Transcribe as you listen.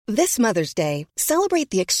This Mother's Day, celebrate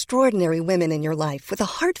the extraordinary women in your life with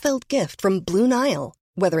a heartfelt gift from Blue Nile.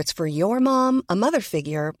 Whether it's for your mom, a mother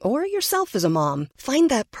figure, or yourself as a mom, find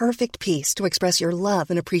that perfect piece to express your love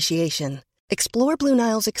and appreciation. Explore Blue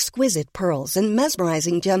Nile's exquisite pearls and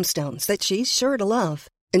mesmerizing gemstones that she's sure to love.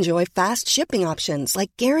 Enjoy fast shipping options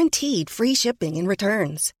like guaranteed free shipping and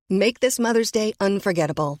returns. Make this Mother's Day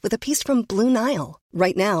unforgettable with a piece from Blue Nile.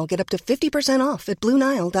 Right now, get up to 50% off at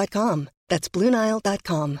BlueNile.com. That's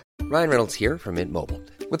BlueNile.com. Ryan Reynolds here from Mint Mobile.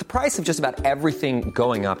 With the price of just about everything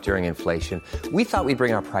going up during inflation, we thought we'd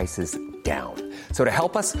bring our prices down. So to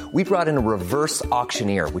help us, we brought in a reverse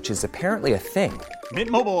auctioneer, which is apparently a thing. Mint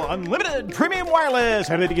Mobile Unlimited Premium Wireless.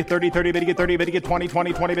 How to get 30, 30, bit to get 30, bit to get 20,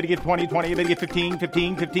 20, 20, bit to get 20, 20, bit to get 15,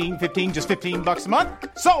 15, 15, 15, just $15 a month?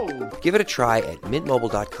 Sold! Give it a try at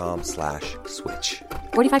mintmobile.com/switch.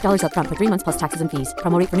 $45 up front for 3 months plus taxes and fees.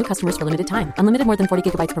 Promo rate for new customers for limited time. Unlimited more than 40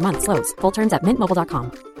 gigabytes per month. Slows full terms at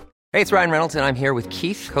mintmobile.com. Hey, it's Ryan Reynolds, and I'm here with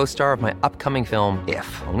Keith, co-star of my upcoming film, If,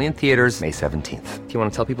 only in theaters May 17th. Do you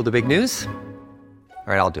want to tell people the big news?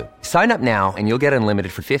 All right, I'll do it. Sign up now and you'll get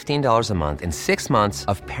unlimited for $15 a month and 6 months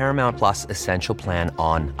of Paramount Plus Essential Plan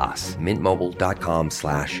on us.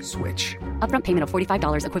 mintmobile.com/switch. Upfront payment of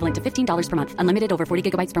 $45 equivalent to $15 per month. Unlimited over 40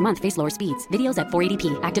 gigabytes per month. Face lower speeds. Videos at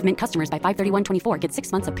 480p. Active Mint customers by 531.24 get 6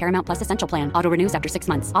 months of Paramount Plus Essential Plan. Auto renews after 6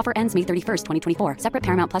 months. Offer ends May 31st, 2024. Separate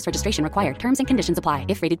Paramount Plus registration required. Terms and conditions apply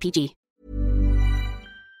if rated PG.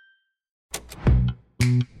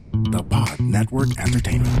 The Pod Network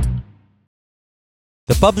Entertainment.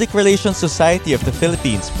 The Public Relations Society of the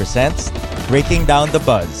Philippines presents Breaking Down the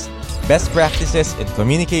Buzz, Best Practices in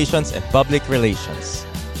Communications and Public Relations.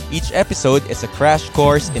 Each episode is a crash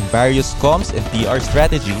course in various comms and PR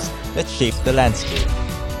strategies that shape the landscape.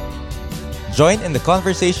 Join in the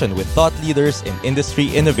conversation with thought leaders and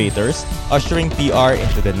industry innovators ushering PR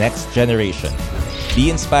into the next generation.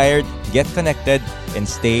 Be inspired, get connected, and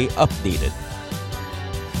stay updated.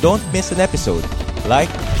 Don't miss an episode.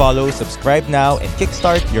 Like, follow, subscribe now, and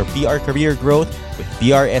kickstart your PR career growth with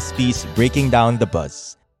PRSP's Breaking Down the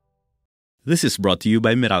Buzz. This is brought to you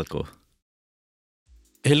by Meralco.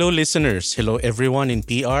 Hello listeners, hello everyone in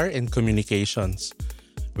PR and communications.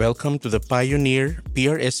 Welcome to the Pioneer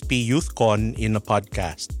PRSP YouthCon in a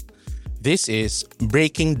podcast. This is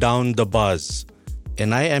Breaking Down the Buzz,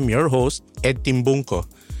 and I am your host, Ed Timbungco.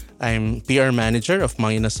 I'm PR manager of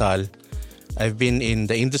Mga Inasal. I've been in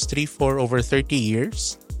the industry for over 30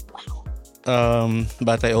 years,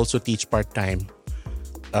 but I also teach part-time.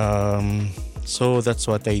 So that's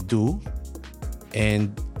what I do.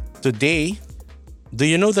 And today, do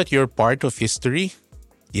you know that you're part of history?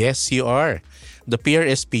 Yes, you are. The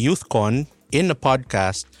PRSP YouthCon in a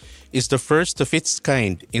podcast is the first of its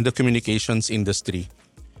kind in the communications industry.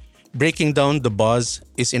 Breaking Down the Buzz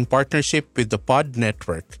is in partnership with the Pod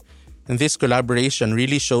Network. And this collaboration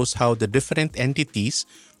really shows how the different entities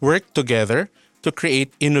work together to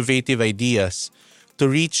create innovative ideas to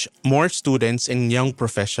reach more students and young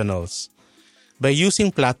professionals. By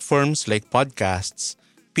using platforms like podcasts,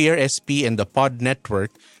 PRSP and the Pod Network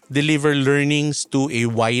deliver learnings to a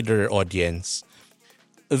wider audience.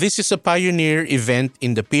 This is a pioneer event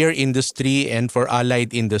in the PR industry and for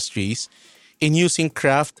allied industries in using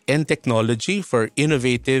craft and technology for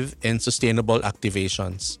innovative and sustainable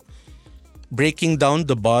activations. Breaking Down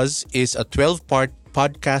the Buzz is a 12-part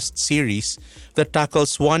podcast series that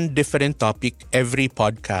tackles one different topic every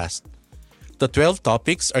podcast. The 12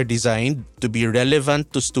 topics are designed to be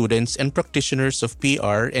relevant to students and practitioners of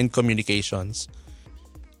PR and communications.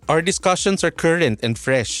 Our discussions are current and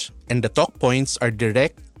fresh, and the talk points are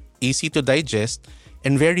direct, easy to digest,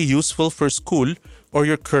 and very useful for school or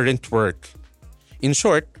your current work. In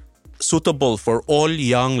short, suitable for all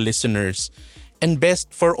young listeners and best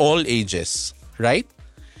for all ages, right?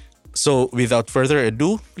 So without further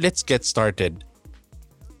ado, let's get started.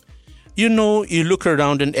 You know, you look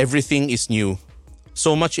around and everything is new.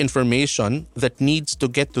 So much information that needs to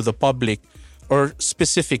get to the public or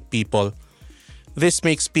specific people. This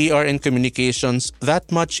makes PR and communications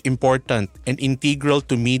that much important and integral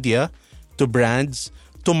to media, to brands,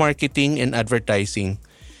 to marketing and advertising.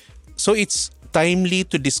 So it's timely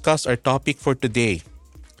to discuss our topic for today.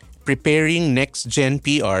 Preparing next-gen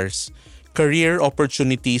PRs, career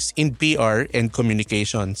opportunities in PR and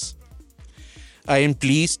communications. I am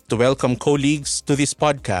pleased to welcome colleagues to this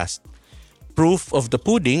podcast. Proof of the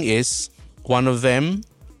pudding is, one of them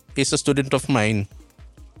is a student of mine.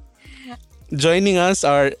 Joining us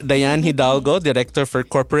are Diane Hidalgo, Director for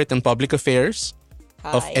Corporate and Public Affairs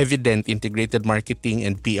of Evident Integrated Marketing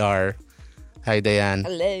and PR. Hi, Diane.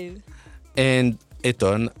 Hello. And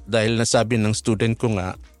ito, dahil nasabi ng student ko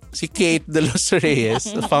nga, Si Kate De Los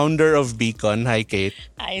Reyes, the founder of Beacon. Hi, Kate.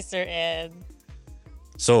 Hi, Sir Ed.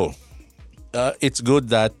 So, it's good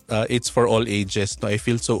that it's for all ages. No, I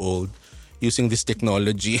feel so old using this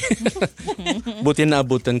technology. Buti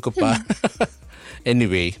naabutan ko pa.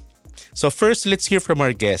 Anyway, so first, let's hear from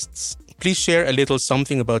our guests. Please share a little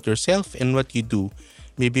something about yourself and what you do.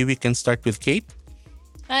 Maybe we can start with Kate.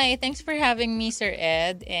 Hi, thanks for having me, Sir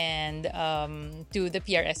Ed, and to the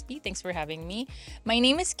PRSP. Thanks for having me. My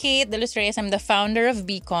name is Kate De Los Reyes. I'm the founder of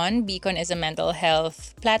Beacon. Beacon is a mental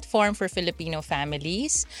health platform for Filipino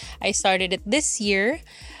families. I started it this year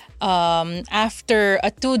after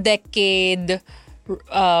a 2-decade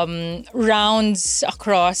rounds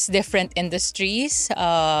across different industries.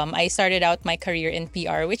 I started out my career in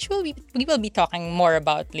PR, which we will be talking more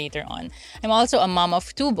about later on. I'm also a mom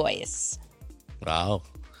of 2 boys. Wow.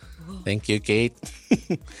 Thank you, Kate.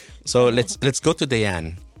 So let's go to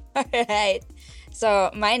Diane. All right.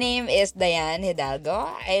 So my name is Diane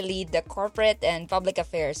Hidalgo. I lead the corporate and public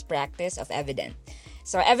affairs practice of Evident.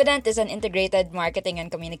 So Evident is an integrated marketing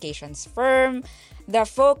and communications firm. The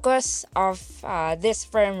focus of this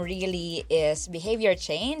firm really is behavior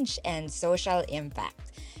change and social impact.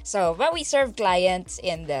 So, but we serve clients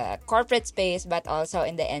in the corporate space but also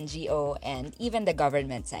in the NGO and even the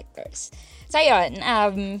government sectors. So yun,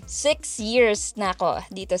 6 years na ako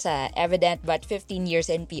dito sa Evident but 15 years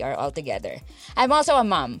in PR altogether. I'm also a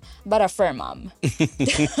mom, but a fur mom.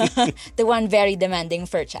 The one very demanding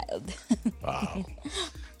fur child. Wow.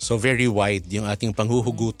 So very wide yung ating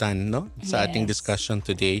panghuhugutan, no? Sa ating discussion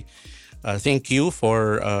today. Thank you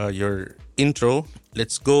for your intro.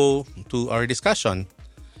 Let's go to our discussion.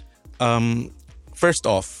 First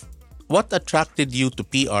off, what attracted you to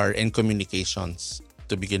PR and communications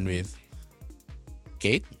to begin with?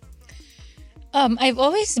 Kate? I've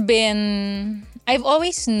always known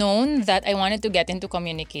that I wanted to get into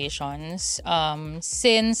communications.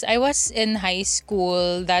 Since I was in high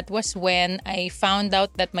school, that was when I found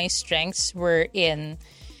out that my strengths were in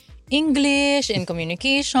English, in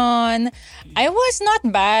communication. I was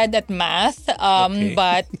not bad at math,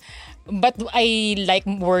 but I like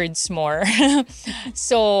words more.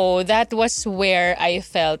 So that was where I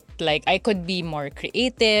felt like I could be more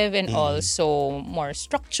creative and also more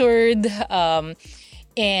structured.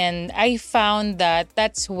 And I found that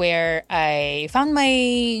that's where I found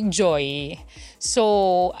my joy.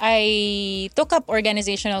 So I took up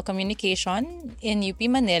organizational communication in UP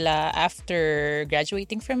Manila after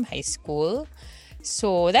graduating from high school.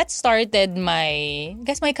 So that started my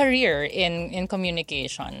career in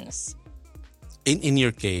communications. In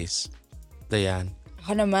your case, Diane,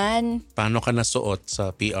 Ako naman, paano ka nasuot sa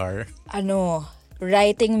PR?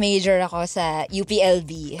 Writing major ako sa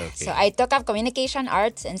UPLB. Okay. So I took up communication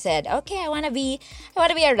arts and said, okay, I wanna be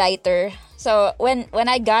a writer. So when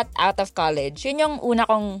I got out of college, yun yung una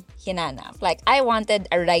kong hinanap. Like, I wanted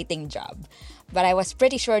a writing job. But I was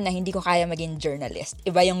pretty sure na hindi ko kaya maging journalist.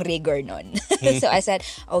 Iba yung rigor nun. So I said,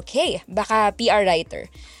 okay, baka PR writer.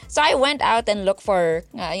 So I went out and looked for,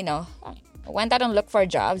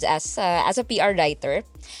 jobs as a PR writer.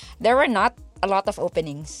 There were not a lot of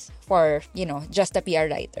openings for, just a PR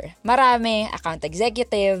writer. Marami, account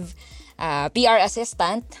executive, PR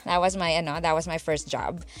assistant. That was my first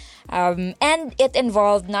job. And it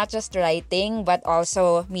involved not just writing, but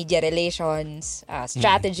also media relations,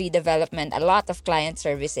 strategy development, a lot of client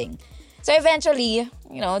servicing. So eventually,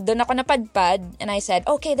 doon ako napadpad and I said,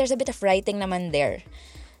 okay, there's a bit of writing naman there.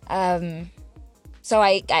 So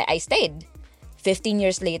I stayed. 15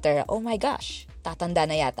 years later, oh my gosh, tatanda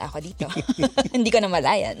na yata ako dito. Hindi ko na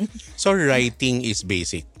malayan. So writing is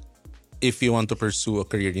basic if you want to pursue a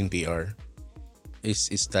career in PR. Is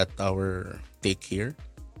that our take here?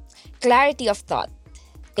 Clarity of thought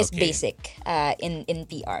is basic in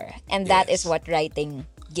PR. And that is what writing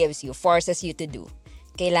gives you, forces you to do.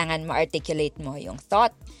 Kailangan ma-articulate mo yung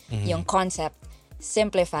thought, yung concept,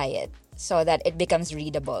 simplify it so that it becomes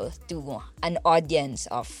readable to an audience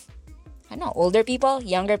of older people,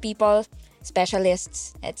 younger people,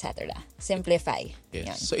 specialists, etc. Simplify. Yes.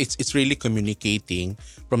 Yun. So it's really communicating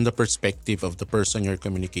from the perspective of the person you're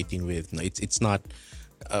communicating with. No, it's not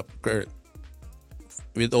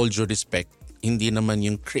with all due respect, hindi naman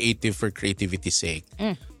yung creative for creativity's sake.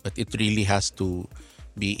 But it really has to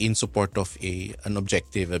be in support of an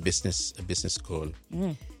objective, a business goal.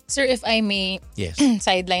 Sir, if I may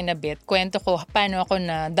sideline a bit, kwento ko paano ako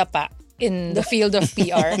nadapa in the field of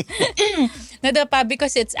PR. Nadapa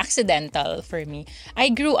because it's accidental for me. I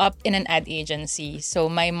grew up in an ad agency. So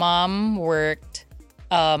my mom worked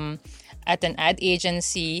at an ad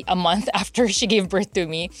agency a month after she gave birth to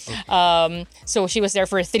me. So she was there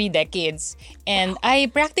for 3 decades. And I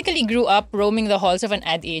practically grew up roaming the halls of an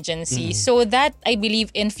ad agency. So that, I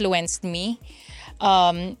believe, influenced me.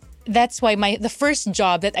 That's why the first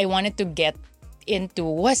job that I wanted to get into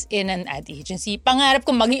was in an ad agency. Pangarap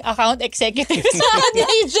ko maging account executive sa ad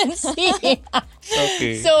agency.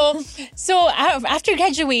 Okay. So after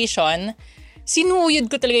graduation, sinuyod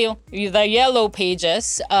ko talaga the yellow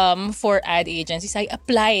pages for ad agencies. I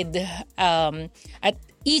applied at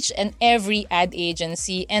each and every ad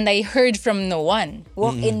agency and I heard from no one.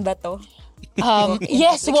 Walk-in ba to?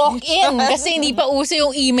 Yes, walk-in. Kasi hindi pa uso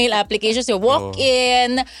yung email applications. So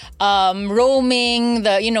walk-in, roaming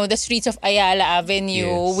the streets of Ayala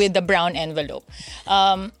Avenue with the brown envelope.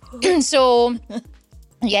 So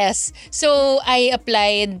I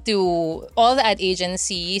applied to all the ad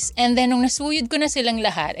agencies and then nung nasuyod ko na silang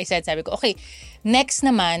lahat, sabi ko, okay, next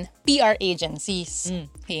naman, PR agencies.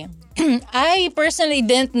 Okay. I personally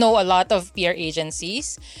didn't know a lot of PR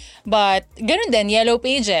agencies, but ganun din, yellow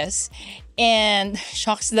pages. And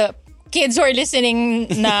shocks, the kids who are listening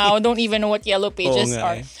now don't even know what yellow pages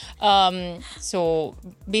are. So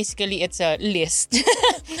basically, it's a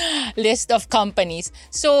list of companies.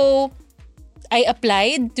 So I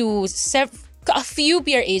applied to a few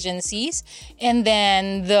PR agencies, and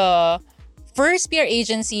then the first PR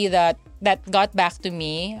agency that got back to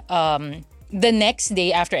me the next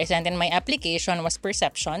day after I sent in my application was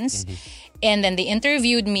Perceptions. And then they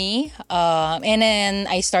interviewed me, and then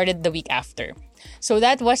I started the week after. So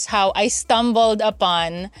that was how I stumbled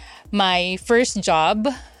upon my first job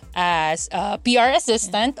as a PR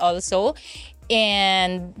assistant also.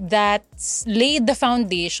 And that laid the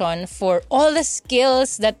foundation for all the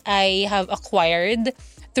skills that I have acquired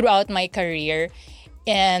throughout my career.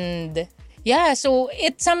 And yeah, so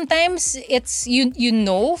sometimes it's you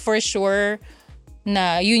know for sure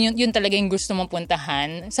na yun talaga yung gusto mong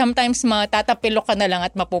puntahan. Sometimes matatapilok ka na lang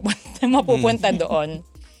at mapupunta doon.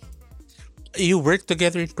 You worked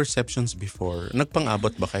together in Perceptions before.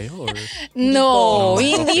 Nagpang-abot ba kayo? Or? No,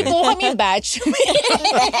 hindi po kami batchmates.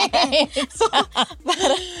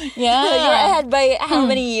 Yeah. You're ahead by how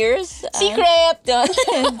many years? Secret!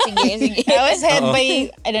 Sige. I was ahead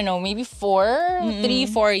by, I don't know, maybe 3-4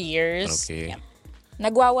 years. Okay. Yeah.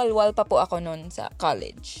 Nagwawalwal pa po ako noon sa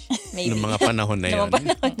college. Maybe. Noong mga panahon na yun.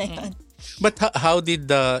 But how did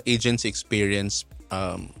the agency experience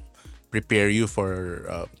prepare you for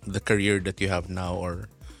the career that you have now or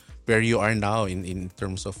where you are now in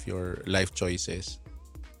terms of your life choices?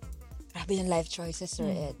 Grabe yung life choices, Sir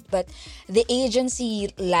Ed. But the agency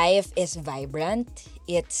life is vibrant.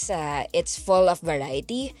 It's full of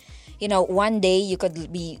variety. One day you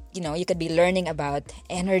could be learning about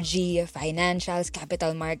energy, financials,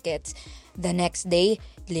 capital markets. The next day,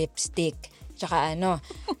 lipstick, tsaka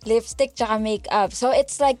makeup. So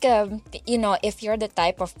it's like, if you're the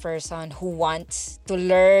type of person who wants to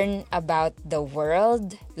learn about the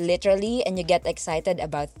world, literally, and you get excited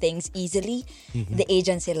about things easily, the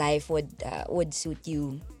agency life would suit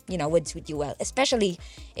you, would suit you well. Especially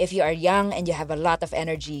if you are young and you have a lot of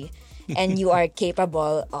energy and you are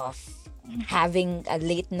capable of having a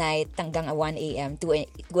late night hanggang 1 a.m., 2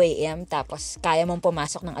 a.m. tapos kaya mong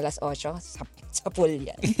pumasok ng 8:00 sa pool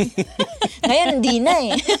yan. Ngayon, hindi na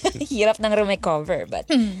eh. Hirap nang recover. But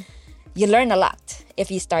you learn a lot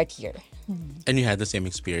if you start here. And you had the same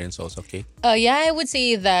experience also, Kate? Yeah, I would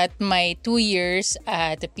say that my 2 years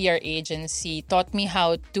at the PR agency taught me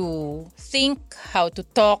how to think, how to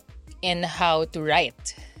talk, and how to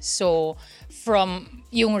write. So, from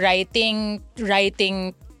yung writing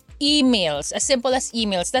emails, as simple as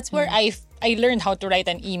emails, that's where I learned how to write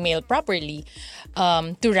an email properly.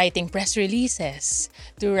 To writing press releases,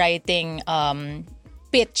 to writing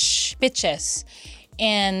pitches.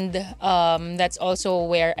 And that's also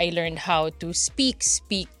where I learned how to speak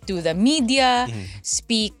to the media,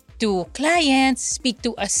 speak to clients, speak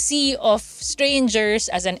to a sea of strangers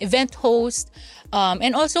as an event host,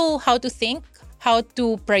 and also how to think, how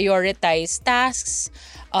to prioritize tasks,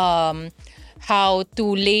 how to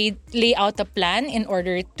lay out a plan in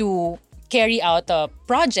order to carry out a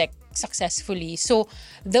project successfully. So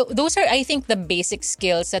those are, I think, the basic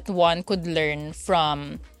skills that one could learn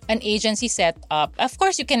from an agency setup. Of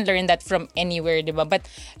course, you can learn that from anywhere, diba? But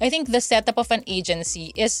I think the setup of an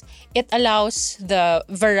agency is it allows the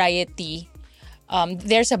variety.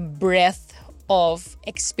 There's a breadth of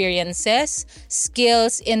experiences,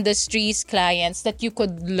 skills, industries, clients that you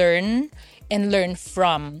could learn and learn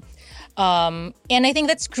from. And I think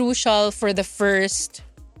that's crucial for the first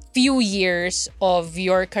few years of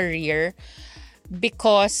your career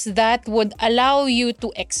because that would allow you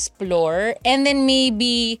to explore and then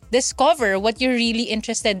maybe discover what you're really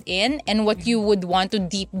interested in and what you would want to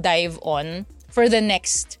deep dive on for the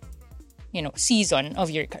next, season of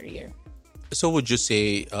your career. So would you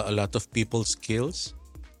say a lot of people's skills,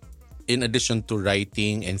 in addition to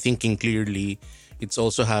writing and thinking clearly, it's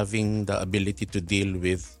also having the ability to deal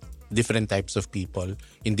with different types of people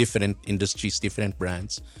in different industries, different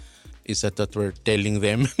brands? Is that what we're telling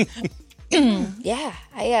them? Yeah,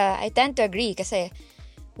 I tend to agree kasi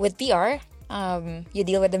with PR, you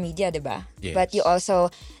deal with the media, diba? Yes. But you also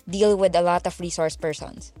deal with a lot of resource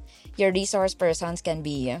persons. Your resource persons can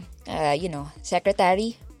be,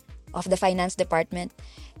 secretary of the finance department,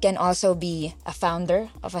 can also be a founder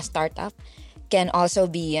of a startup, can also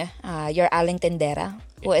be your aling tendera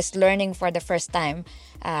who is learning for the first time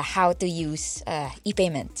how to use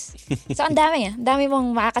e-payments. So ang dami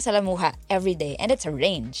mong makakasalamuha every day, and it's a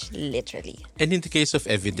range, literally. And in the case of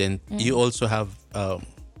Evident, you also have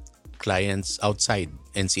clients outside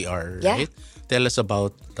NCR, Yeah. right? Tell us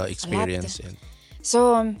about the experience.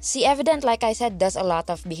 So, see, Evident, like I said, does a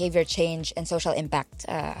lot of behavior change and social impact,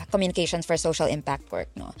 communications for social impact work.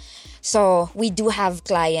 No? So, we do have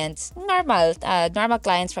clients, normal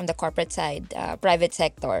clients from the corporate side, private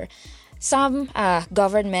sector, some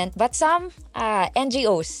government, but some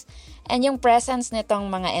NGOs. And yung presence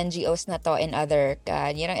nitong mga NGOs na to in other,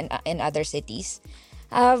 in other cities,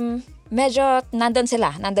 medyo nandun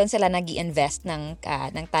sila nag-i-invest ng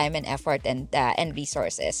time and effort and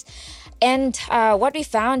resources. And what we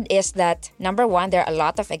found is that, number one, there are a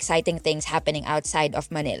lot of exciting things happening outside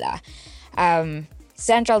of Manila.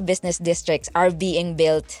 Central business districts are being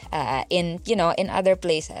built in other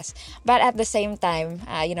places. But at the same time,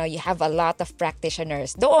 you have a lot of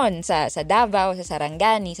practitioners doon sa Davao, sa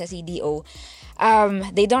Sarangani, sa CDO.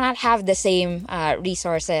 They do not have the same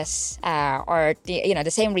resources or the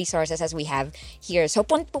same resources as we have here. So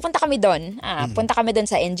pupunta kami doon. Punta kami doon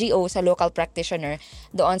sa NGO, sa local practitioner,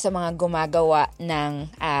 doon sa mga gumagawa ng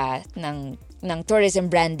tourism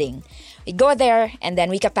branding. We go there and then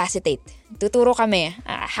we capacitate. Tuturo kami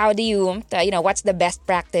how do you what's the best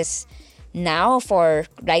practice now for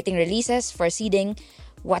writing releases, for seeding.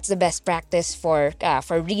 What's the best practice for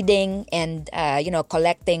reading and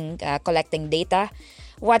collecting data?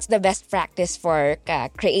 What's the best practice for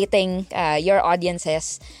creating your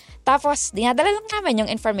audiences? Tapos dinadala lang namin yung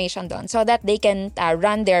information doon so that they can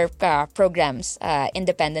run their programs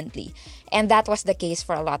independently. And that was the case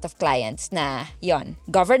for a lot of clients na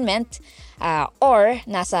government or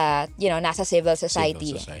nasa civil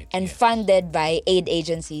society and funded by aid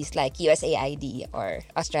agencies like USAID or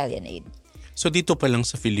Australian Aid. So dito pa lang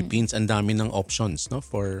sa Philippines, ang dami ng options, no,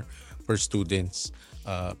 for students,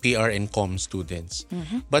 PR and comm students.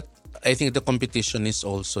 But I think the competition is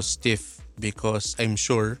also stiff because I'm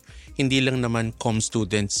sure hindi lang naman comm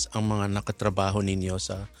students ang mga nakatrabaho ninyo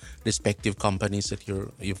sa respective companies that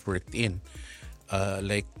you've worked in.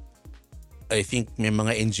 Like I think may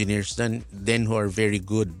mga engineers then who are very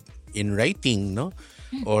good in writing, no?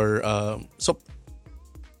 Or so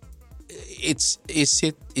is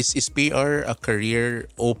PR a career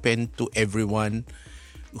open to everyone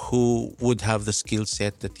who would have the skill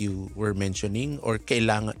set that you were mentioning, or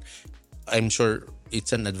kailangan, I'm sure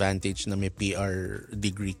it's an advantage na may PR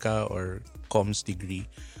degree ka or comms degree,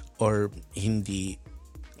 or hindi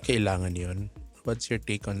kailangan yun? What's your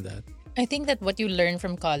take on that? I think that what you learn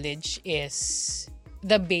from college is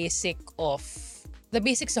the basics of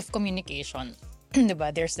communication.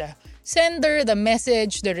 Diba? There's the sender, the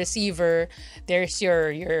message, the receiver. There's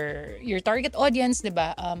your target audience,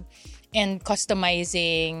 diba? And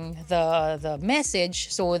customizing the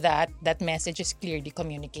message so that message is clearly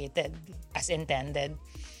communicated as intended.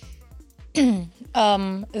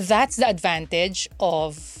 That's the advantage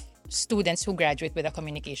of students who graduate with a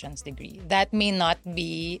communications degree. That may not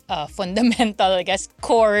be a fundamental, I guess,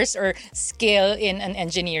 course or skill in an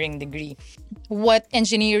engineering degree. What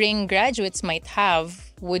engineering graduates might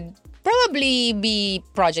have would probably be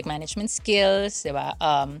project management skills, diba?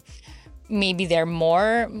 Maybe they're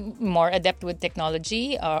more adept with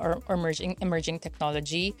technology or emerging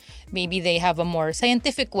technology. Maybe they have a more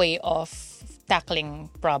scientific way of tackling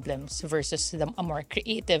problems versus a more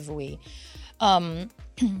creative way. But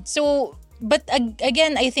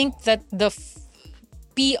again, I think that the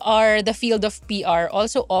field of PR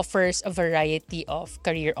also offers a variety of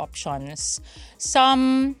career options.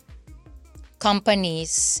 Some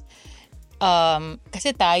companies,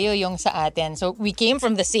 kasi tayo yung sa atin, so we came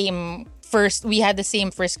from we had the same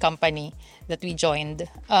first company that we joined.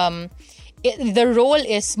 the role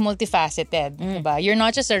is multifaceted, diba? You're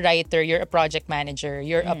not just a writer, you're a project manager,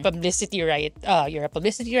 you're a publicity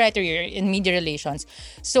writer, you're in media relations.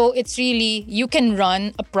 So it's really, you can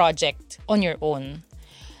run a project on your own.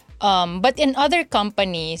 But in other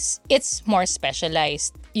companies, it's more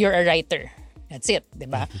specialized. You're a writer. That's it,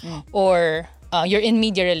 diba? Or you're in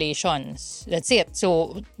media relations. That's it.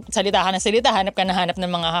 So, salita ka na salita, hanap ng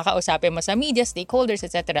mga kakausapin mo sa media, stakeholders,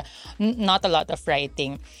 etc. Not a lot of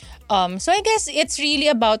writing. So I guess it's really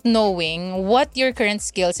about knowing what your current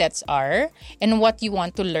skill sets are and what you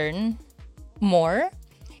want to learn more,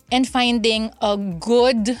 and finding a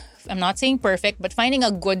good, I'm not saying perfect, but finding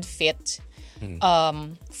a good fit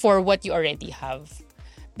for what you already have.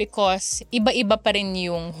 Because iba-iba pa rin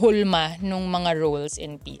yung hulma ng mga roles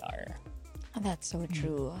in PR. Oh, that's so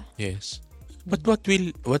true. Yes. But what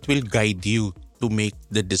will guide you to make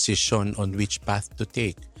the decision on which path to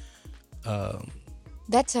take?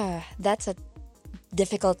 That's a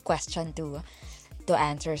difficult question to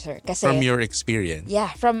answer, sir. Kasi, from your experience.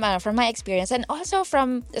 Yeah, from my experience, and also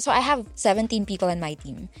so I have 17 people in my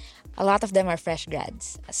team. A lot of them are fresh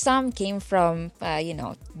grads. Some came from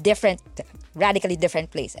radically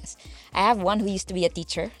different places. I have one who used to be a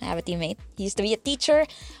teacher. I have a teammate. He used to be a teacher.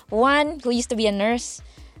 One who used to be a nurse.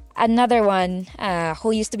 Another one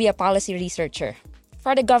who used to be a policy researcher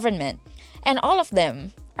for the government. And all of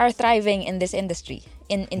them are thriving in this industry,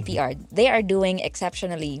 in PR. They are doing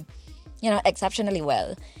exceptionally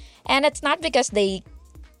well. And it's not because they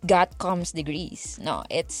got comms degrees. No,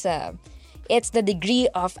 it's the degree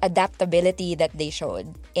of adaptability that they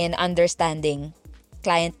showed in understanding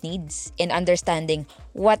client needs, in understanding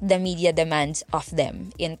what the media demands of them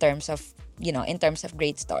in terms of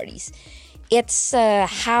great stories. It's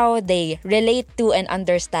how they relate to and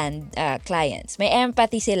understand clients. May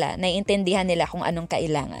empathy sila, naiintindihan nila kung anong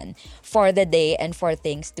kailangan for the day and for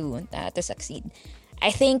things to succeed.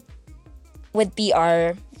 I think with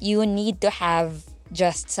PR, you need to have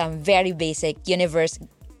just some very basic,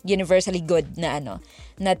 universally good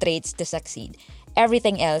na traits to succeed.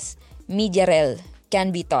 Everything else, media rel,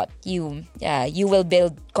 can be taught. You will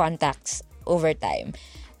build contacts over time.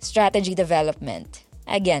 Strategy development,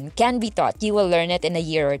 again, can be taught. You will learn it in a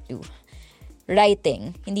year or two.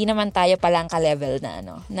 Writing, hindi naman tayo palangka level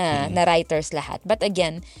na writers lahat. But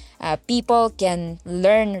again, people can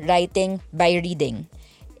learn writing by reading.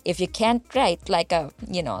 If you can't write like a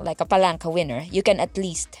palanca winner, you can at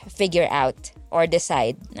least figure out or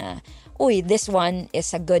decide this one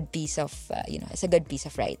is a good piece of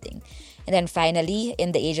writing. And then finally,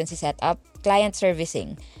 in the agency setup, client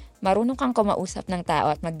servicing. Marunong kang kumausap ng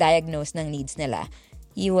tao at mag-diagnose ng needs nila.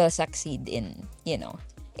 You will succeed in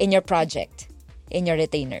your project, in your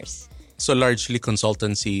retainers. So largely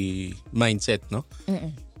consultancy mindset, no?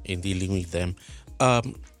 In dealing with them.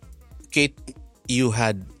 Kate, you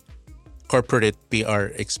had corporate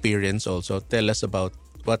PR experience also. Tell us about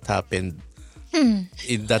what happened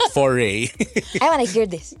in that foray. I want to hear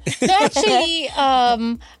this. So actually,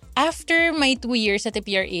 after my 2 years at a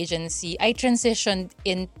PR agency, I transitioned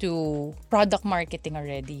into product marketing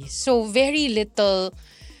already. So very little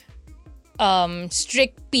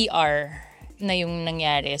strict PR na yung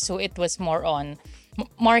nangyari. So it was more on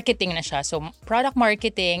marketing na siya. So product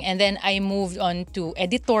marketing, and then I moved on to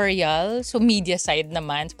editorial. So media side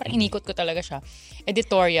naman. So, parang inikot ko talaga siya.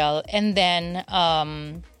 Editorial. And then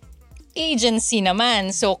agency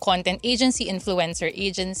naman. So content agency, influencer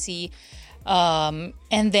agency. And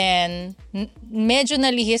then medyo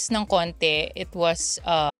nalihis ng konti. It was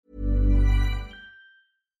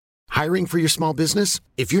Hiring for your small business?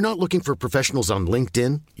 If you're not looking for professionals on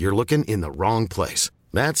LinkedIn, you're looking in the wrong place.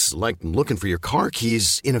 That's like looking for your car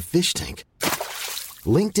keys in a fish tank.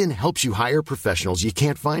 LinkedIn helps you hire professionals you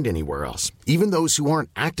can't find anywhere else, even those who aren't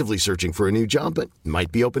actively searching for a new job but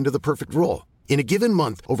might be open to the perfect role. In a given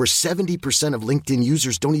month, over 70% of LinkedIn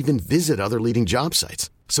users don't even visit other leading job sites.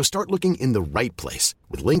 So start looking in the right place.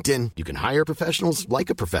 With LinkedIn, you can hire professionals like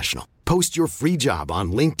a professional. Post your free job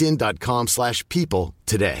on linkedin.com/people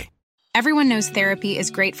today. Everyone knows therapy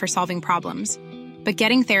is great for solving problems. But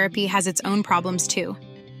getting therapy has its own problems too.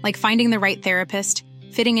 Like finding the right therapist,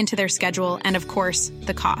 fitting into their schedule, and of course,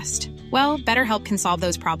 the cost. Well, BetterHelp can solve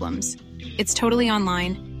those problems. It's totally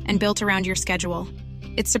online and built around your schedule.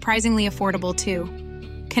 It's surprisingly affordable too.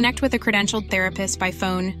 Connect with a credentialed therapist by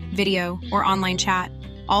phone, video, or online chat,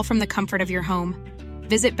 all from the comfort of your home.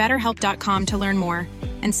 Visit BetterHelp.com to learn more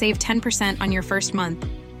and save 10% on your first month.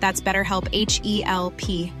 That's BetterHelp,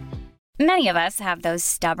 H-E-L-P. Many of us have those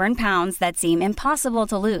stubborn pounds that seem impossible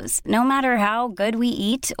to lose, no matter how good we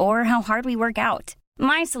eat or how hard we work out.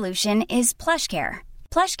 My solution is PlushCare.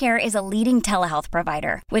 PlushCare is a leading telehealth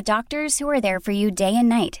provider with doctors who are there for you day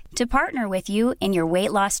and night to partner with you in your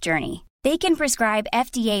weight loss journey. They can prescribe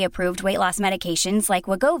FDA-approved weight loss medications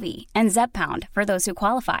like Wegovy and Zepbound for those who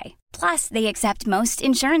qualify. Plus, they accept most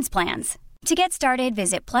insurance plans. To get started,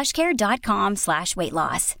 visit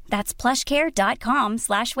plushcare.com/weightloss. That's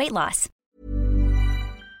plushcare.com/weightloss.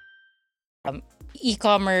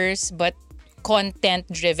 E-commerce, but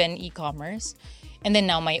content-driven e-commerce. And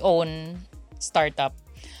then now my own startup.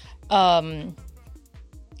 Ano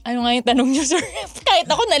nga yung tanong niyo, sir? Kahit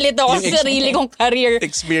ako nalito ako sa sarili kong career.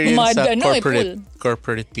 Experience sa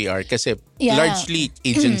corporate PR. Kasi largely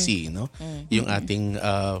agency, no? Yung ating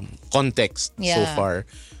context so far.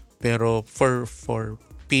 Pero for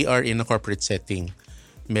PR in a corporate setting,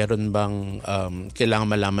 meron bang kailangan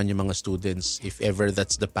malaman yung mga students if ever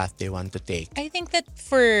that's the path they want to take? I think that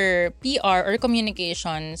for PR or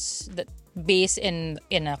communications that based in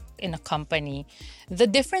a company, the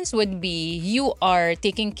difference would be you are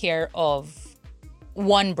taking care of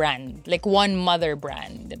one brand, like one mother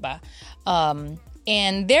brand, diba?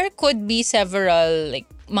 And there could be several like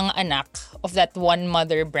mga anak of that one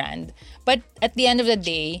mother brand, but at the end of the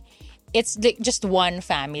day, it's like just one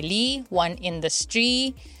family, one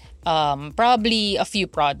industry, probably a few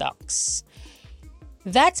products.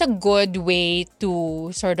 That's a good way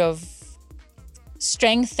to sort of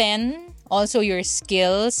strengthen also your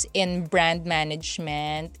skills in brand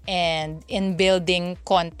management and in building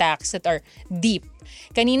contacts that are deep.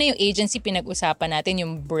 Kanina yung agency pinag-usapan natin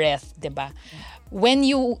yung breadth, diba? When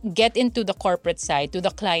you get into the corporate side, to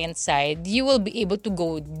the client side, you will be able to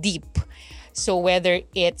go deep. So whether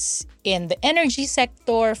it's in the energy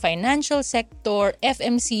sector, financial sector,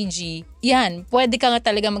 FMCG, yan, pwede ka nga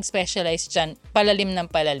talaga mag-specialize dyan, palalim ng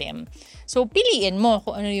palalim. So piliin mo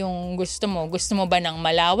kung ano yung gusto mo. Gusto mo ba ng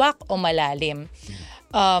malawak o malalim?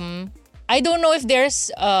 I don't know if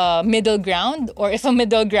there's a middle ground or if a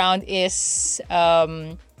middle ground is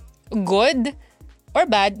good or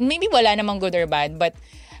bad. Maybe wala namang good or bad, but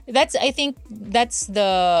I think that's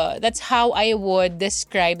how I would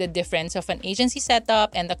describe the difference of an agency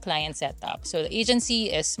setup and the client setup. So the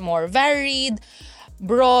agency is more varied,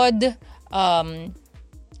 broad,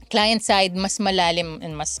 client side mas malalim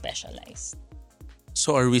and mas specialized.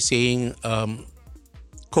 So are we saying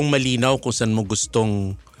kung malinaw kung saan mo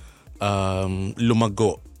gustong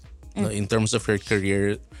lumago in terms of your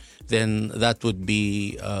career, then that would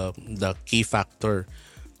be the key factor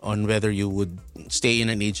on whether you would stay in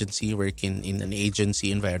an agency, work in an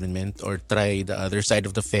agency environment, or try the other side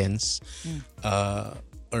of the fence,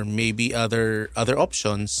 or maybe other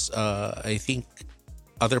options. I think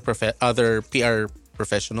other PR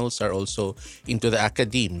professionals are also into the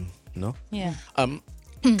academe, no? Yeah.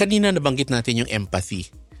 Kanina nabanggit natin yung empathy.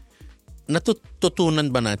 Natututunan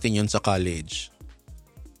ba natin yun sa college?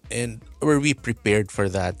 And were we prepared for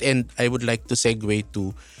that? And I would like to segue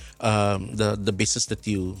to the business that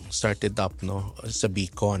you started up, no, sa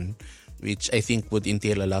Beacon, which I think would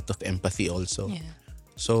entail a lot of empathy also. Yeah.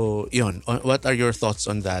 So, yun, what are your thoughts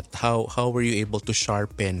on that? How were you able to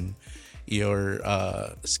sharpen your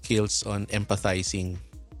skills on empathizing?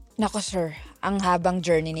 Nako sir, ang habang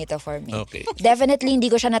journey nito for me. Okay. Definitely hindi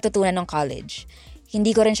ko siya natutunan ng college.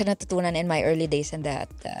 Hindi ko rin siya natutunan in my early days in the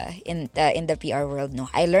PR world. No,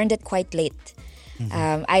 I learned it quite late.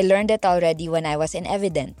 I learned it already when I was in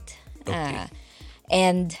Evident. Okay.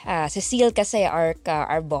 And Cecile kasi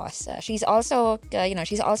our boss, she's also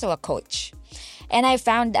a coach. And I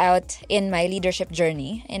found out in my leadership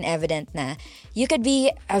journey in Evident na you could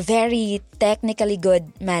be a very technically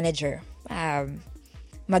good manager.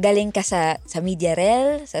 Magaling ka sa media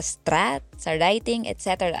rel, sa strat, sa writing,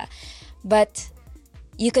 etc. But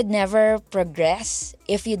you could never progress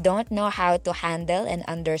if you don't know how to handle and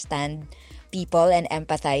understand people and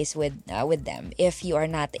empathize with them. If you are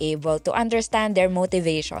not able to understand their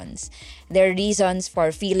motivations, their reasons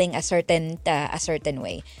for feeling a certain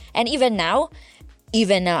way. And even now,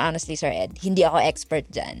 honestly, Sir Ed, hindi ako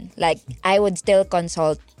expert dyan. Like, I would still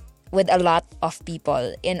consult with a lot of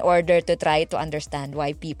people in order to try to understand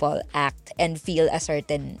why people act and feel a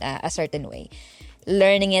certain way.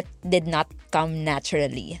 Learning it did not come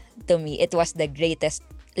naturally to me. It was the greatest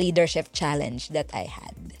leadership challenge that I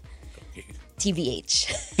had. Okay.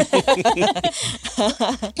 TBH.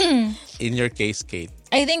 In your case, Kate?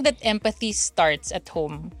 I think that empathy starts at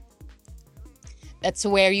home. That's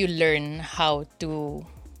where you learn how to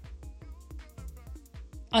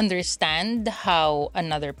understand how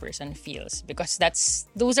another person feels, because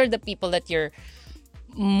those are the people that you're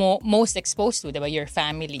most exposed to, diba? Your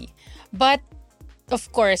family. But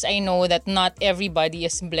of course, I know that not everybody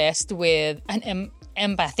is blessed with an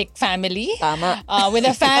empathic family. Tama. With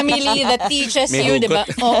a family that teaches May you, hugot. diba?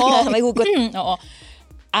 Oo. May hugot. Oo.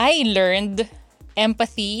 I learned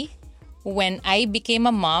empathy when I became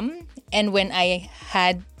a mom and when I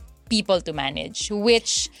had people to manage,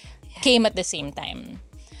 which came at the same time.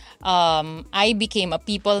 I became a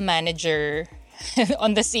people manager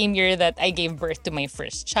on the same year that I gave birth to my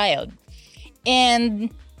first child. And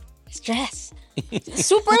Stress.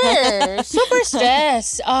 super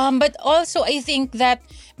stress. But also, I think that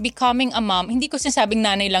becoming a mom, hindi ko sinasabing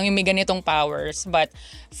nanay lang yung may ganitong powers. But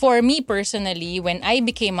for me personally, when I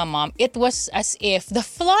became a mom, it was as if the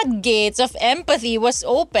floodgates of empathy was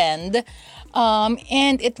opened.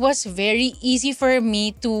 And it was very easy for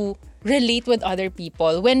me to relate with other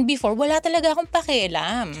people when before wala talaga akong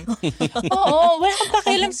pakialam. Oo, wala akong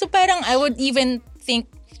pakialam. So parang I would even think,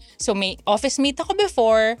 so may office mate ako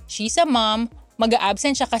before, she's a mom,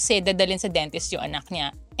 mag-a-absent siya kasi dadalhin sa dentist yung anak niya.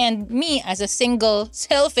 And me, as a single,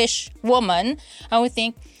 selfish woman, I would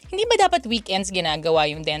think, hindi ba dapat weekends ginagawa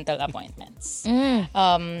yung dental appointments?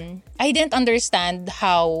 I didn't understand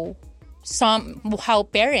how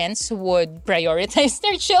parents would prioritize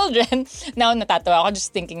their children. Now, natatawa ako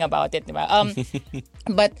just thinking about it. Diba?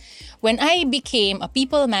 But when I became a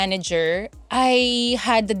people manager, I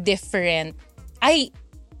had a different... I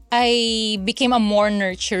became a more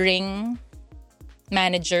nurturing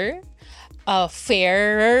manager, a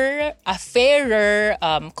fairer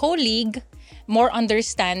colleague, more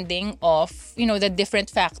understanding of, the different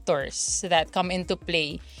factors that come into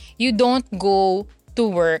play. You don't go to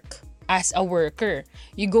work as a worker.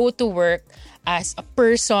 You go to work as a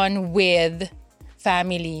person with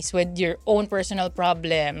families, with your own personal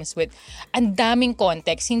problems, with ang daming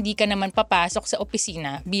context. Hindi ka naman papasok sa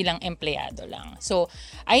opisina bilang empleyado lang. So,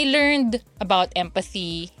 I learned about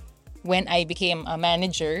empathy when I became a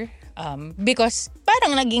manager because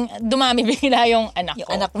parang dumami bigla yung anak ko.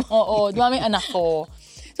 Yung anak mo. Oo, dumami yung anak ko.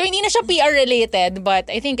 So, hindi na siya PR related, but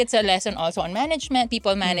I think it's a lesson also on management,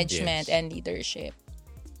 people management, and leadership.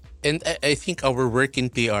 And I think our work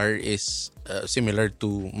in PR is similar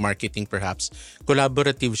to marketing perhaps.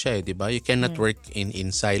 Collaborative siya di ba? You cannot work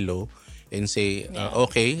in silo and say,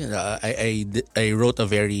 okay, I wrote a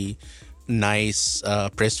very nice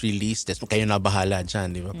press release. Kayo na bahala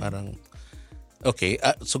dyan, di ba? Parang, okay,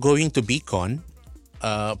 so going to Beacon,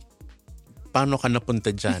 paano ka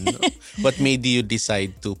napunta dyan? What made you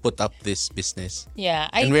decide to put up this business? Yeah.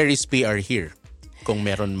 And where is PR here? Kung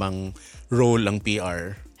meron mang role ang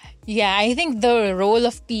PR. Yeah, I think the role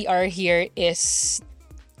of PR here is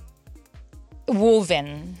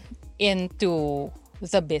woven into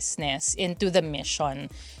the business, into the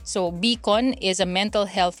mission. So Beacon is a mental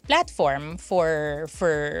health platform for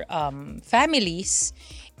families,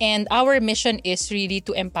 and our mission is really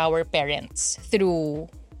to empower parents through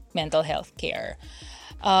mental health care.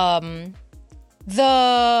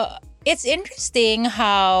 It's interesting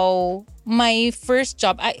how in my first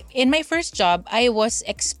job, I was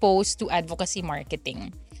exposed to advocacy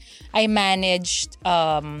marketing. I managed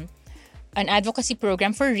an advocacy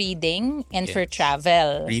program for reading and for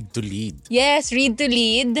travel. Read to Lead. Yes, Read to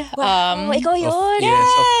Lead. Wow, ikaw yun.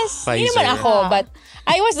 Yes. Of Hindi Pfizer. naman ako, but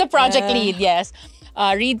I was the project lead, yes.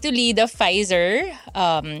 Read to Lead of Pfizer,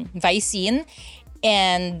 Vicine,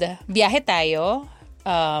 and Biyahe Tayo,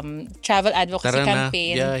 travel advocacy Tara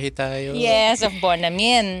campaign. na, biyahe tayo. Yes, of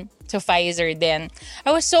Bonamin to Pfizer then.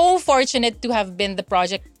 I was so fortunate to have been the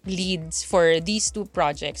project leads for these two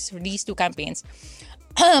projects, for these two campaigns.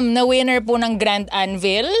 Na winner po ng Grand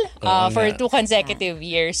Anvil for 2 consecutive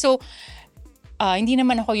years. So, hindi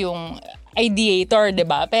naman ako yung ideator, di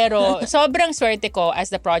ba? Pero sobrang swerte ko as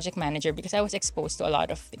the project manager because I was exposed to a lot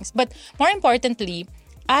of things. But more importantly,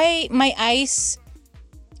 my eyes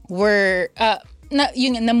were...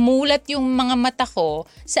 namulat yung mga mata ko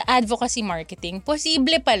sa advocacy marketing.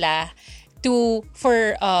 Posible pala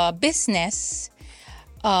for business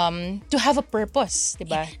to have a purpose,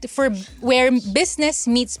 diba? For where business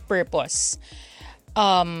meets purpose.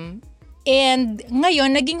 And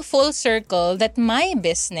ngayon, naging full circle that my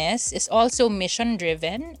business is also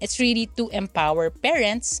mission-driven. It's really to empower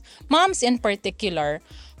parents, moms in particular,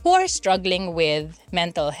 who are struggling with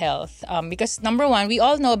mental health. Because number one, we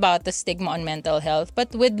all know about the stigma on mental health.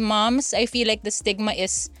 But with moms, I feel like the stigma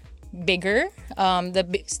is bigger. The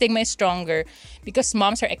stigma is stronger because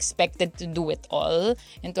moms are expected to do it all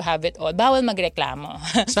and to have it all. Bawal magreklamo.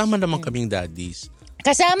 Sama naman kaming daddies.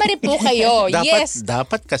 Kasama rin po kayo. Yes.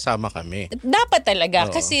 Dapat kasama kami. Dapat talaga.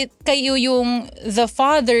 Kasi kayo the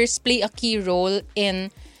fathers play a key role in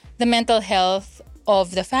the mental health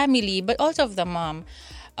of the family but also of the mom.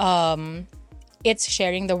 It's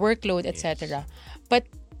sharing the workload, etc. But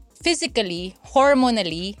physically,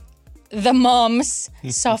 hormonally, the moms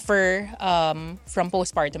suffer from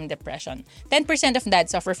postpartum depression. 10% of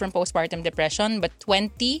dads suffer from postpartum depression, but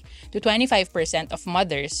 20 to 25% of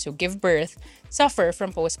mothers who give birth suffer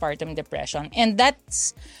from postpartum depression. And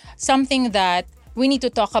that's something that we need to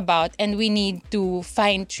talk about and we need to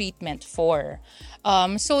find treatment for.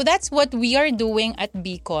 So that's what we are doing at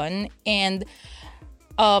Beacon. And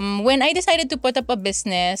when I decided to put up a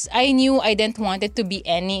business, I knew I didn't want it to be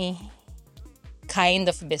any kind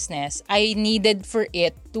of business. I needed for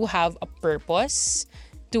it to have a purpose,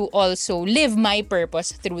 to also live my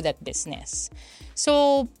purpose through that business.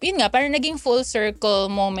 So, yun nga, parang naging full circle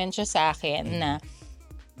moment siya sa akin na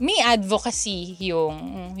may advocacy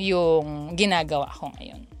yung ginagawa ko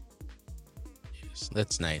ngayon. Yes,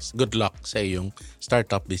 that's nice. Good luck sa iyong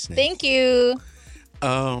startup business. Thank you.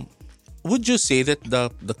 Would you say that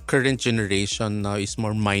the current generation now is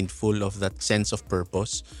more mindful of that sense of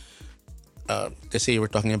purpose? Kasi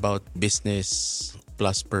we're talking about business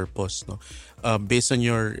plus purpose, no? Based on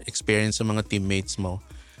your experience sa mga teammates mo,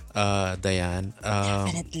 Diane.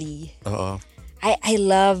 Definitely. I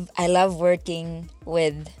love working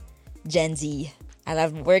with Gen Z. I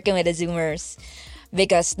love working with the Zoomers.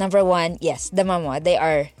 Because number one, yes, the mama, they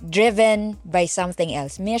are driven by something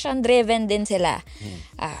else. Mission driven din sila.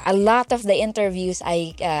 A lot of the interviews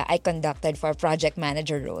I conducted for project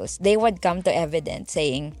manager roles, they would come to Evident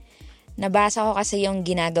saying, nabasa ko kasi yung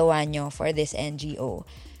ginagawa nyo for this NGO.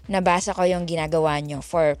 Nabasa ko yung ginagawa nyo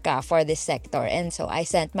for this sector. And so I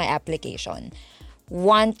sent my application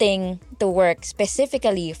wanting to work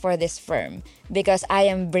specifically for this firm because I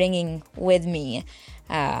am bringing with me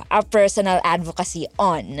a personal advocacy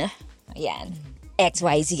on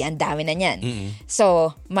XYZ. Ang dami na yan.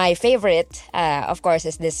 So my favorite, of course,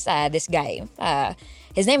 is this guy.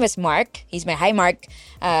 His name is Mark. He's my hi Mark.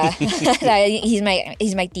 He's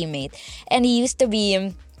my teammate, and he used to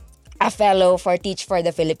be a fellow for Teach for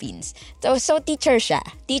the Philippines. So teacher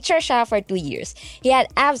siya for 2 years. He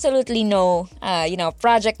had absolutely no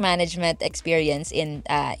project management experience in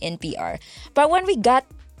PR. But when we got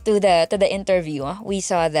to the interview, we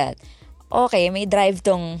saw that okay, may drive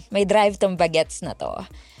tong bagets na to.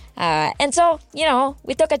 And so,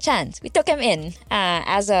 we took a chance. We took him in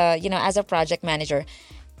as a project manager.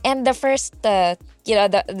 And the first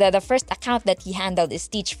the first account that he handled is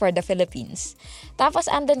Teach for the Philippines. Tapos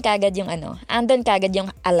andun kagad yung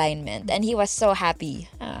alignment, and he was so happy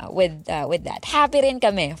with that. Happy rin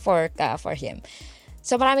kami for him.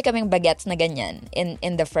 So marami kaming bagets na ganyan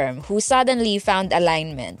in the firm who suddenly found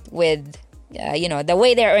alignment with the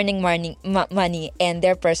way they're earning money and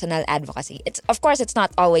their personal advocacy. Of course it's not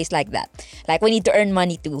always like that. Like we need to earn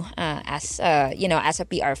money too as a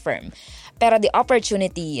PR firm. Pero the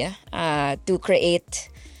opportunity to create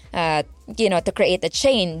a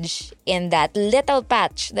change in that little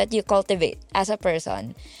patch that you cultivate as a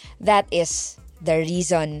person, that is the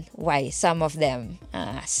reason why some of them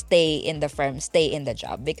stay in the firm, stay in the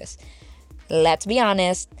job. Because let's be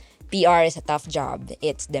honest, PR is a tough job.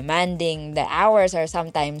 It's demanding. The hours are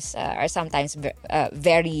sometimes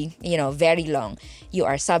very long. You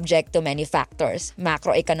are subject to many factors,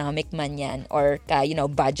 macroeconomic man yan, or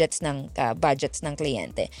budgets ng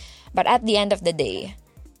kliyente. But at the end of the day,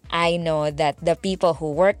 I know that the people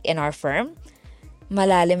who work in our firm,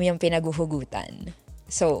 malalim yung pinaguhugutan.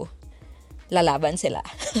 So, lalaban sila.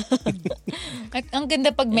 At ang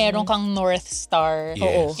ganda pag meron kang North Star.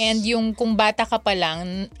 Yes. And yung kung bata ka pa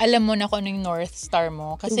lang, alam mo na kung ano yung North Star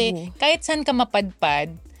mo. Kasi kahit saan ka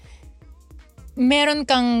mapadpad, meron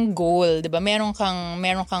kang goal, 'di ba? Meron kang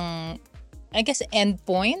I guess end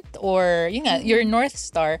point or your North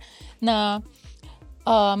Star na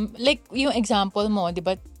like yung example mo, 'di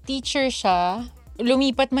ba? Teacher siya,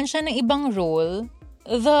 lumipat man siya ng ibang role,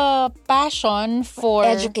 the passion for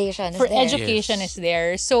education is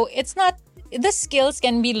there. So it's not, the skills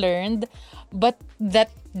can be learned, but that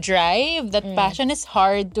drive, that passion is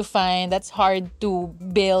hard to find. That's hard to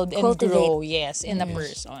build and grow. Yes, in a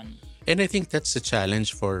person. And I think that's the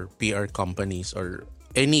challenge for PR companies or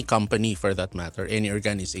any company for that matter, any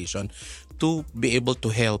organization, to be able to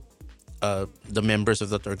help the members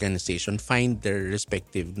of that organization find their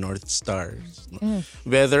respective North Stars. No?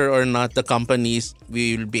 Whether or not the companies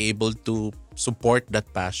will be able to support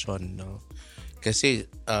that passion. No? Kasi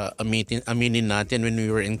aminin natin when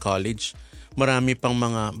we were in college, marami pang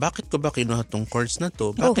mga, bakit ko ba kinuha tong course na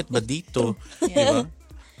to? Bakit ba dito? Diba?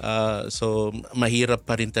 So mahirap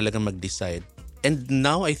pa rin talaga mag-decide. And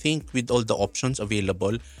now I think with all the options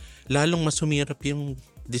available, lalong mas humirap yung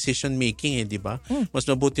decision making di ba? Mas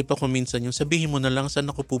mabuti pa kung minsan yung sabihin mo na lang saan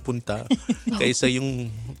ako pupunta kaysa yung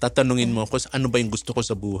tatanungin mo ko ano ba yung gusto ko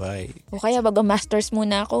sa buhay. O kaya master's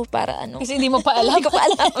muna ako para ano. Kasi hindi mo pa alam. Hindi ko pa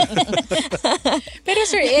alam. Pero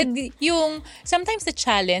Sir Ed, yung sometimes the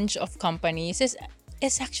challenge of companies is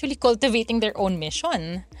actually cultivating their own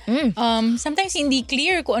mission. Sometimes hindi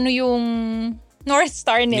clear kung ano yung North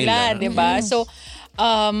Star nila, di ba? So,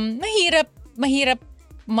 mahirap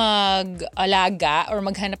mag-alaga or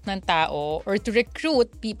maghanap ng tao or to recruit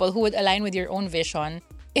people who would align with your own vision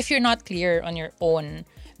if you're not clear on your own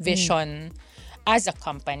vision as a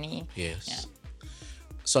company. Yes. Yeah.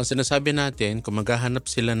 So, ang sinasabi natin, kung maghahanap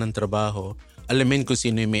sila ng trabaho, alamin kung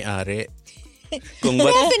sino yung may-ari. Kung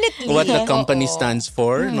what the company stands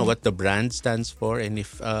for, what the brand stands for, and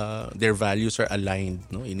if their values are aligned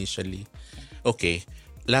initially. Okay,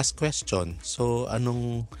 last question. So,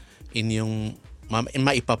 anong inyong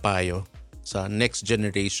maipapayo sa next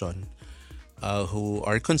generation who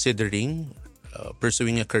are considering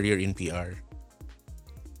pursuing a career in PR?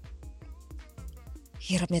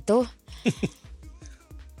 Hirap nito.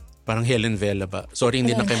 Parang Helen Vela ba? Sorry,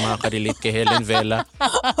 hindi na kayo makaka-relate kay Helen Vela.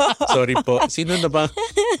 Sorry po. Sino na ba?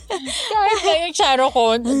 Yung Charo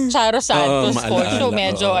Santos po. So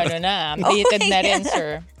medyo dated na rin,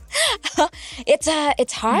 sir.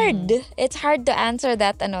 It's hard. It's hard to answer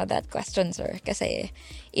that question, sir. Kasi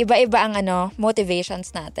iba-iba ang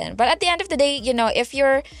motivations natin. But at the end of the day, if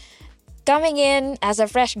you're coming in as a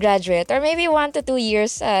fresh graduate or maybe 1 to 2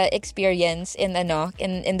 years experience in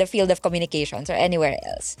the field of communications or anywhere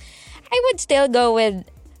else, I would still go with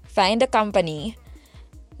find a company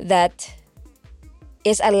that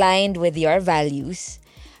is aligned with your values,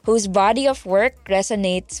 whose body of work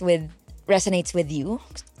resonates with you.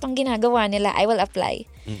 Itong ginagawa nila, I will apply.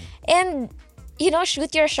 And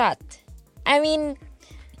shoot your shot. I mean,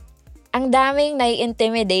 ang daming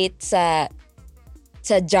nai-intimidate sa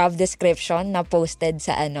job description na posted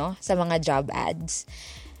sa mga job ads.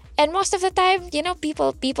 And most of the time,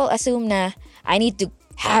 people assume na I need to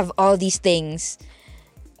have all these things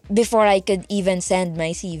before I could even send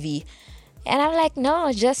my CV. And I'm like,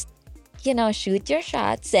 no, just, shoot your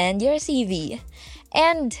shot, send your CV.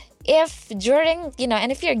 And if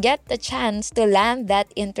if you get the chance to land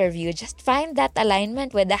that interview, just find that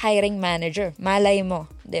alignment with the hiring manager. Malay mo,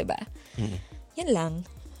 'di ba? Yan lang.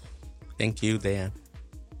 Thank you, Diane.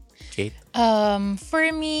 Kate? For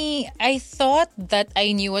me, I thought that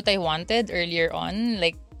I knew what I wanted earlier on,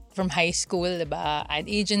 like from high school, diba? Ad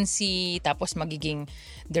agency, tapos magiging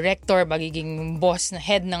director, magiging boss na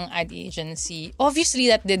head ng ad agency. Obviously,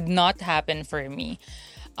 that did not happen for me.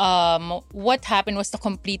 What happened was the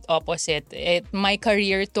complete opposite. My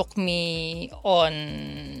career took me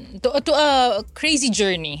on to a crazy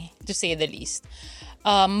journey, to say the least.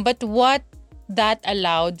 But what that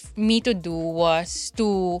allowed me to do was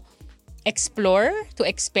to explore, to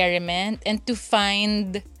experiment, and to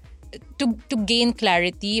gain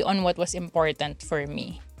clarity on what was important for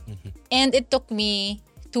me. And it took me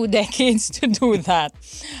 2 decades to do that.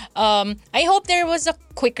 I hope there was a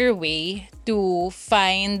quicker way to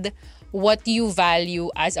find what you value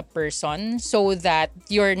as a person so that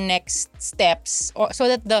your next steps, or so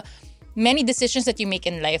that the many decisions that you make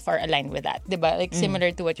in life are aligned with that, diba? Like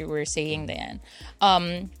similar to what you were saying, Diane.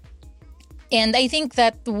 And I think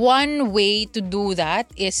that one way to do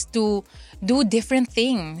that is to do different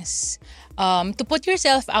things. To put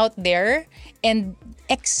yourself out there and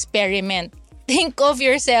experiment. Think of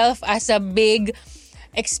yourself as a big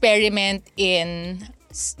experiment in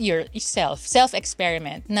yourself.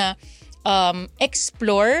 Self-experiment. Na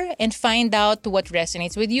explore and find out what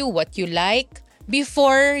resonates with you, what you like,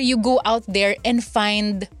 before you go out there and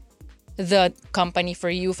find the company for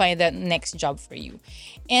you, find the next job for you.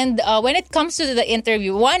 And when it comes to the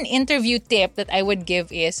interview, one interview tip that I would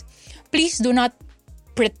give is, please do not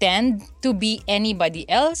pretend to be anybody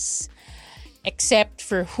else except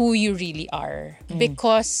for who you really are.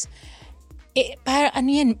 Because para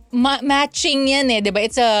matching yan eh, 'di ba?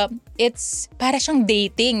 It's para siyang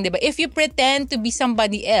dating, 'di ba? If you pretend to be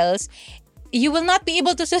somebody else, you will not be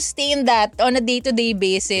able to sustain that on a day-to-day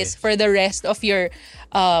basis for the rest of your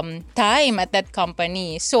time at that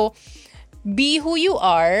company. So, be who you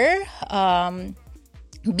are.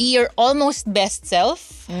 Be your almost best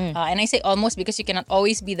self. And I say almost because you cannot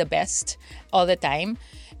always be the best all the time.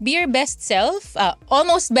 Be your best self,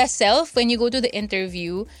 almost best self when you go to the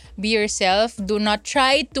interview. Be yourself. Do not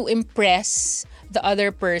try to impress the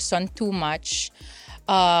other person too much.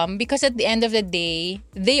 Because at the end of the day,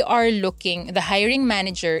 the hiring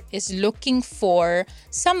manager is looking for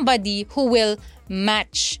somebody who will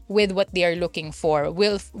match with what they are looking for.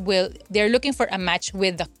 They're looking for a match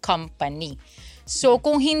with the company. So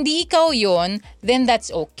kung hindi ikaw yon, then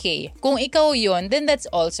that's okay. Kung ikaw yon, then that's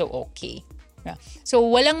also okay. So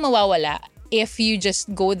walang mawawala if you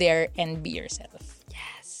just go there and be yourself.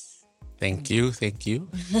 Thank you.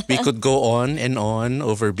 We could go on and on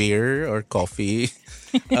over beer or coffee.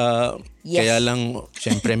 Kaya lang,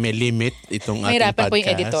 syempre may limit itong ating Mahirapan podcast. po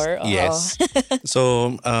yung editor. Yes.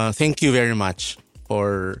 So, thank you very much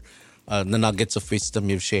for the nuggets of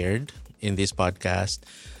wisdom you've shared in this podcast.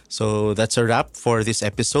 So, that's a wrap for this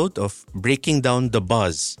episode of Breaking Down the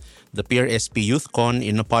Buzz, the PRSP Youth Con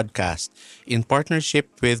in a podcast, in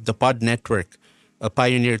partnership with the Pod Network, a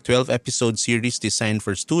pioneer 12-episode series designed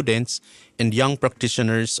for students and young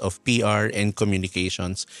practitioners of PR and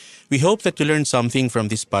communications. We hope that you learned something from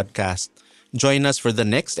this podcast. Join us for the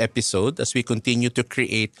next episode as we continue to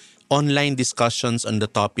create online discussions on the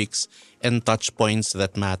topics and touch points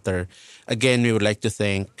that matter. Again, we would like to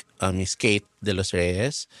thank Ms. Kate De Los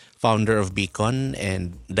Reyes, founder of Beacon,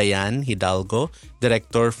 and Diane Hidalgo,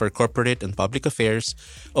 Director for Corporate and Public Affairs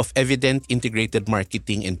of Evident Integrated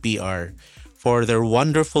Marketing and PR, for their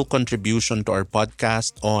wonderful contribution to our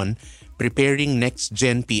podcast on preparing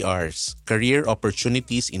next-gen PRs, career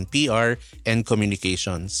opportunities in PR and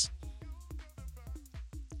communications.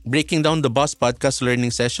 Breaking Down the Buzz podcast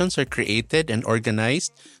learning sessions are created and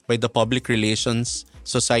organized by the Public Relations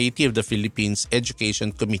Society of the Philippines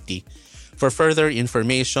Education Committee. For further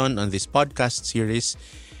information on this podcast series,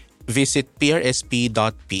 visit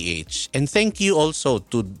prsp.ph. And thank you also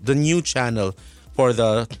to the new channel for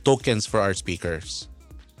the tokens for our speakers.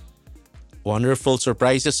 Wonderful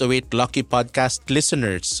surprises await lucky podcast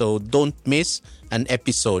listeners, so don't miss an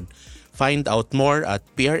episode. Find out more at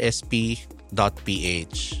prsp.ph.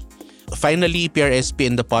 Finally, PRSP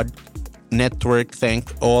and the Pod Network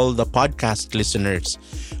thank all the podcast listeners.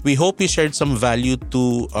 We hope you shared some value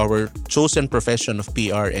to our chosen profession of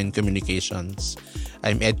PR and communications.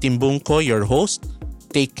 I'm Ed Timbungko, your host.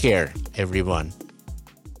 Take care, everyone.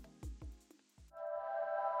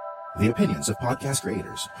 The opinions of podcast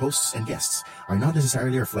creators, hosts, and guests are not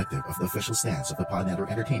necessarily reflective of the official stance of the Pod Network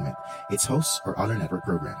Entertainment, its hosts, or other network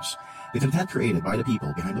programs. The content created by the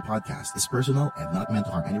people behind the podcast is personal and not meant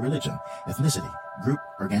to harm any religion, ethnicity, group,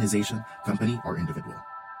 organization, company, or individual.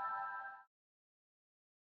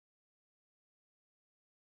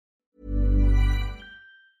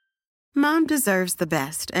 Mom deserves the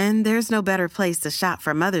best, and there's no better place to shop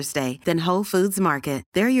for Mother's Day than Whole Foods Market.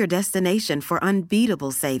 They're your destination for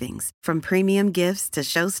unbeatable savings, from premium gifts to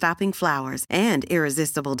show-stopping flowers and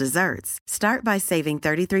irresistible desserts. Start by saving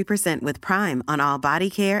 33% with Prime on all body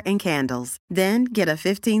care and candles. Then get a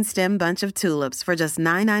 15-stem bunch of tulips for just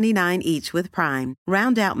 $9.99 each with Prime.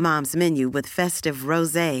 Round out Mom's menu with festive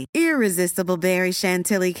rosé, irresistible berry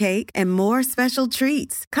chantilly cake, and more special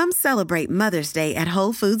treats. Come celebrate Mother's Day at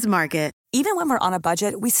Whole Foods Market. Even when we're on a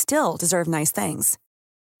budget, we still deserve nice things.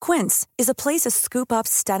 Quince is a place to scoop up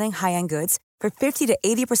stunning high-end goods for 50 to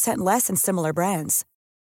 80% less than similar brands.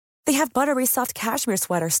 They have buttery soft cashmere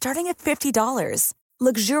sweaters starting at $50,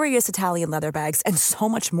 luxurious Italian leather bags, and so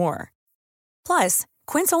much more. Plus,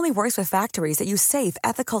 Quince only works with factories that use safe,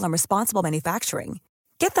 ethical, and responsible manufacturing.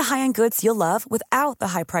 Get the high-end goods you'll love without the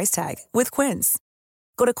high price tag with Quince.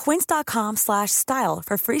 Go to quince.com/style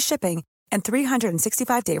for free shipping and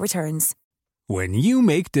 365-day returns. When you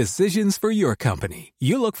make decisions for your company,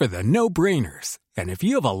 you look for the no-brainers. And if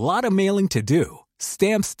you have a lot of mailing to do,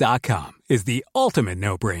 Stamps.com is the ultimate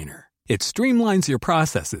no-brainer. It streamlines your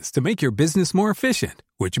processes to make your business more efficient,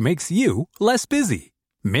 which makes you less busy.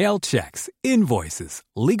 Mail checks, invoices,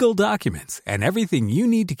 legal documents, and everything you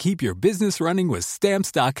need to keep your business running with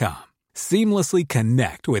Stamps.com. Seamlessly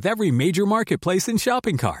connect with every major marketplace and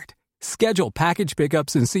shopping cart. Schedule package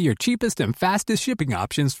pickups and see your cheapest and fastest shipping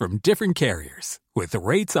options from different carriers, with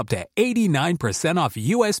rates up to 89% off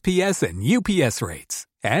USPS and UPS rates.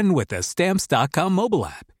 And with the Stamps.com mobile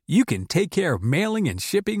app, you can take care of mailing and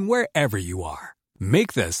shipping wherever you are.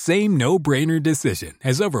 Make the same no-brainer decision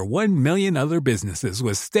as over 1 million other businesses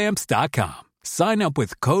with Stamps.com. Sign up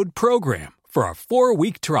with code PROGRAM for a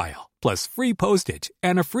 4-week trial, plus free postage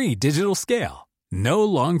and a free digital scale. No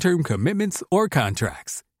long-term commitments or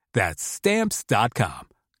contracts. That's Stamps.com.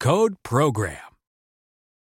 Code PROGRAM.